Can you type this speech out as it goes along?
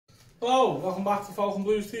Hello, welcome back to Falcon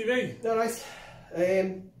Blues TV. Alright.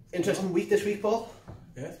 Interesting week this week, Paul.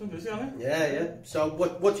 Yeah, it's been busy, hasn't it? Yeah. So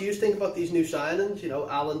what do you think about these new signings? You know,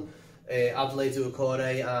 Alan,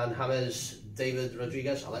 Abdoulaye and James David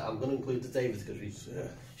Rodriguez. I'm going to include the David because we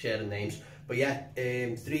share the names. But yeah,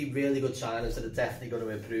 three really good signings that are definitely going to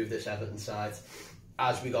improve this Everton side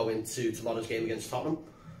as we go into tomorrow's game against Tottenham.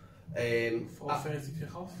 4:30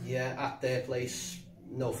 kick-off. Yeah, at their place,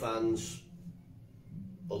 no fans.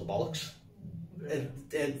 All the bollocks.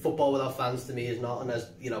 Yeah. Football without fans to me is not, and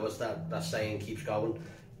as you know, as that saying keeps going.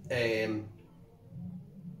 I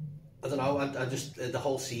don't know. I just the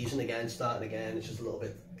whole season starting again. It's just a little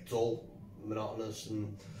bit dull, monotonous,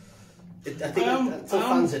 and I think until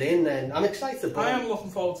fans are in, then I'm excited. But I am looking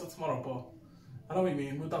forward to tomorrow, but I know what you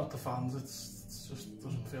mean. Without the fans, it just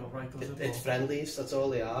doesn't feel right, does it? It's friendlies. That's all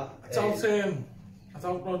they are. I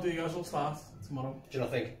doubt Rodriguez will start tomorrow. Do you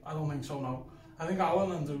not think? I don't think so. No. I think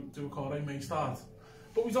Alan and Doucouré may start,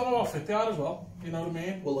 but we don't know how fit they are as well. You know what I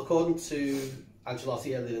mean? Well, according to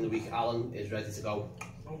Ancelotti earlier in the week, Alan is ready to go.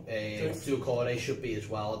 Doucouré should be as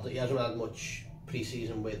well. He hasn't had much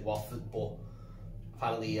pre-season with Watford, but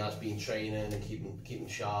apparently he has been training and keeping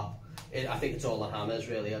sharp. I think it's all on James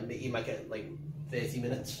really. He might get like 30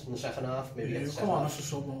 minutes in the second half, maybe. Yeah, come on, that's a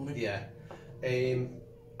sub only. Yeah.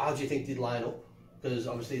 How do you think they'd line up? Because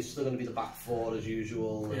obviously it's still going to be the back four as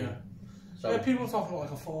usual. Yeah. So, yeah, people are talking about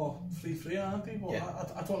like a 4-3-3, aren't they? But yeah.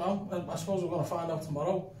 I don't know. I suppose we're going to find out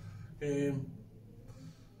tomorrow. I'd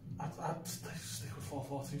stick with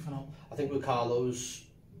 4-4-2 for now. I think with Carlo's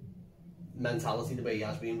mentality, the way he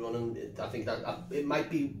has been running, I think that it might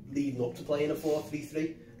be leading up to playing a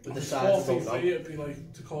 4-3-3 with the sides. 4-3-3, it'd be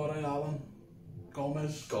like Doucouré, Alan,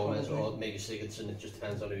 Gomez, or maybe Sigurdsson. It just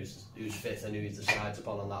depends on who's fit and who he decides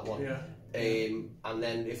upon on that one. Yeah. And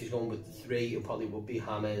then if he's going with the three, it probably would be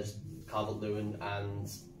James, Calvert-Lewin and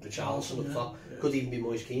Richarlison up top. Yeah. Could even be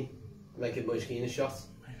Moise Kean. Make it Moise Kean a shot.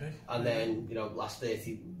 Maybe. And then, you know, last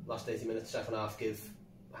 30 minutes, second half, give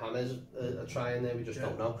James a try in there. We just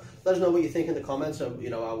don't know. Let us know what you think in the comments. You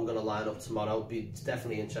know, how we're going to line up tomorrow. It's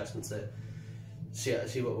definitely interesting to see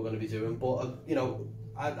what we're going to be doing. But you know,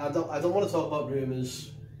 I don't want to talk about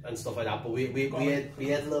rumours and stuff like that. But we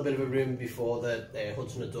had a little bit of a rumour before that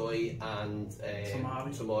Hudson-Odoi and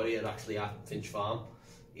Tomori are actually at Finch Farm,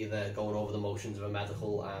 either going over the motions of a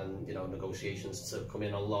medical and, you know, negotiations to come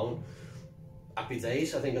in on loan. Happy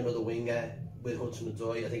days. I think another winger with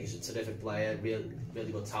Hudson-Odoi. I think he's a terrific player,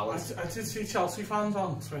 really good talent. I did see Chelsea fans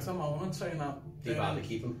on Twitter moment saying that they'd rather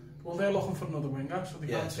keep him. Well, they're looking for another winger, so they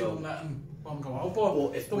can't see them letting one go out.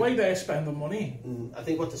 But the way they're spending money, I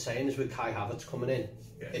think what they're saying is with Kai Havertz coming in,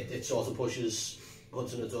 it sort of pushes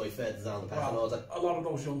Hudson-Odoi further down the pecking order. A lot of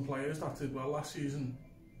those young players that did well last season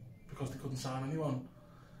because they couldn't sign anyone,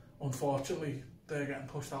 unfortunately, they're getting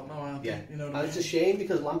pushed out now, aren't they? You know what I mean? It's a shame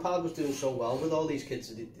because Lampard was doing so well with all these kids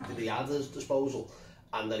that he had at his disposal,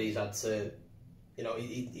 and that he's had to, you know,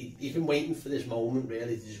 he's been waiting for this moment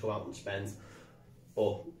really to just go out and spend.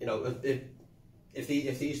 But you know, if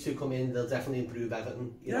these two come in, they'll definitely improve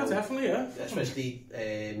Everton. You know, definitely, especially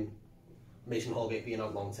Mason Holgate being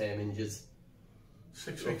out long term injured.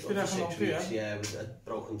 6 weeks, with a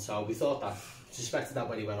broken toe. We suspected that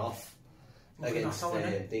when he went off against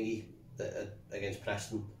against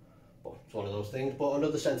Preston, but it's one of those things. But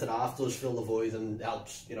another centre half does fill the void and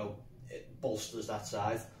helps, you know, it bolsters that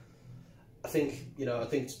side. I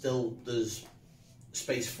think still there's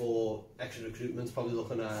space for extra recruitment. Probably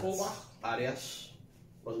looking at Arias,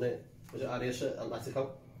 wasn't it? Was it Arias at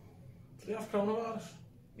Atletico? Did he have coronavirus?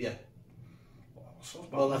 Yeah.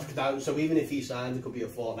 Well, so even if he signed, it could be a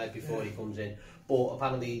fortnight before he comes in. But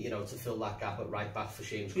apparently, you know, to fill that gap at right back for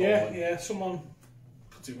James COLIN. Yeah, someone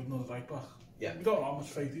could do with another right back. Yeah. We don't know how much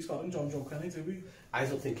faith he's got in Jonjo Kenny, do we? I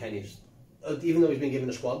don't think Kenny's, even though he's been given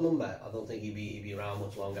a squad number, I don't think he'd be around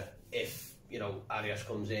much longer. If, you know, Arias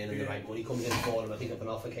comes in and the right money comes in for him, I think if an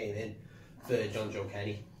offer came in for Jonjo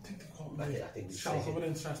Kenny, I think Schalke were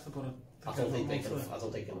interested, but I don't think they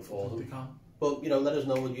can afford him. They can. But, you know, let us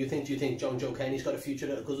know what you think. Do you think Jonjo Kenny's got a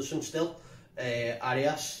future at Goodison still?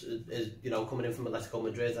 Arias is, you know, coming in from Atletico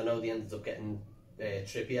Madrid. I know they ended up getting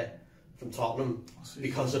Trippier from Tottenham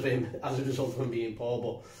because of him, as a result of him being poor.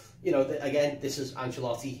 But, you know, again, this is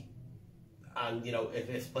Ancelotti. And, you know,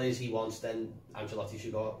 if players he wants, then Ancelotti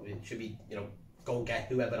should be, you know, go and get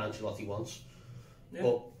whoever Ancelotti wants. Yeah.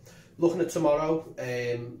 But looking at tomorrow,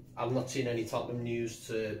 I've not seen any Tottenham news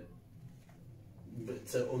to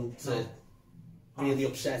really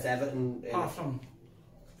upset Everton. Apart from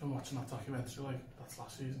watching that documentary, like, That's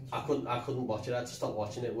last season. I couldn't watch it. I had to stop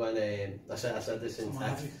watching it when I said this in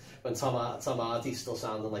text. When Tom Hardy still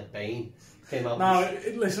sounding like Bane came out. No,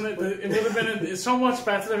 listen, it would have been so much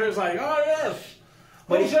better if it was like, oh yes,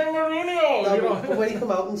 Jose Mourinho. No, You know? but when he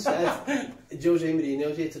come out and said Jose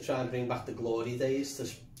Mourinho's here to try and bring back the glory days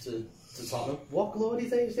to Tottenham. What glory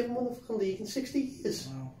days? They haven't won the fucking league in 60 years.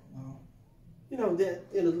 No. You know,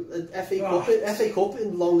 FA Cup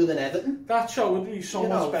in longer than Everton. That show would be so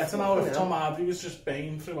much better now if yeah. Tom Hardy was just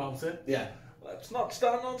Bane throughout it. Yeah. Let's not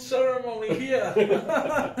stand on ceremony here.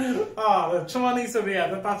 Someone needs to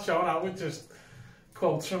re-edit that show now with just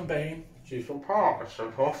quotes from Bane. She's from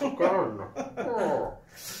Parkinson, off again.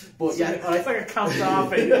 But yeah, it's like a Camp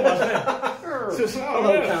Derby, wasn't it? Just,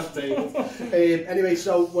 Camp David. Anyway,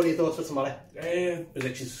 so what are your thoughts for tomorrow?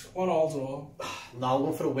 Predictions? 1-1 draw. No, I'm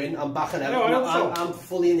going for a win. I'm back in Everton. I'm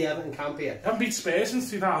fully in the Everton camp here. I haven't beat Spurs since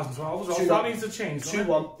 2012 as well. That needs to change.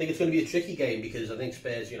 2-1. I think it's going to be a tricky game because I think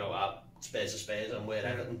Spurs, Spurs are Spurs and we're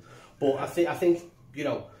Everton. But I think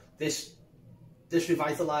this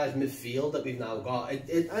revitalised midfield that we've now got,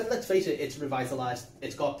 and let's face it, it's revitalised.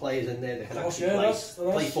 It's got players in there that can actually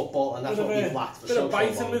play football, and that's what we've lacked for so long. Bit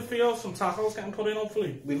of bite in midfield, some tackles getting put in,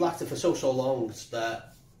 hopefully. We've lacked it for so long that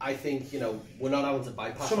I think, we're not having to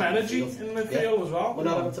bypass some energy in midfield as well. We're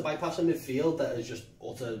not having to bypass a midfield that is just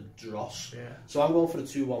utter dross. Yeah. So I'm going for a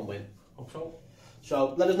 2-1 win. Hope so.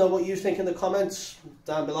 So let us know what you think in the comments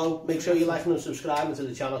down below. Make sure you like and subscribe to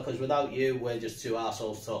the channel, because without you, we're just two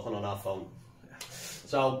arseholes talking on our phone.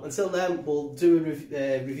 So until then, we'll do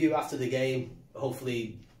a review after the game,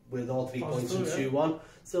 hopefully with all 3 points and 2-1.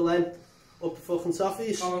 Till then, up the fucking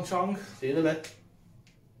softies. COLIN, CHONG. See you in a bit.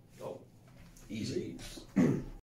 Easy.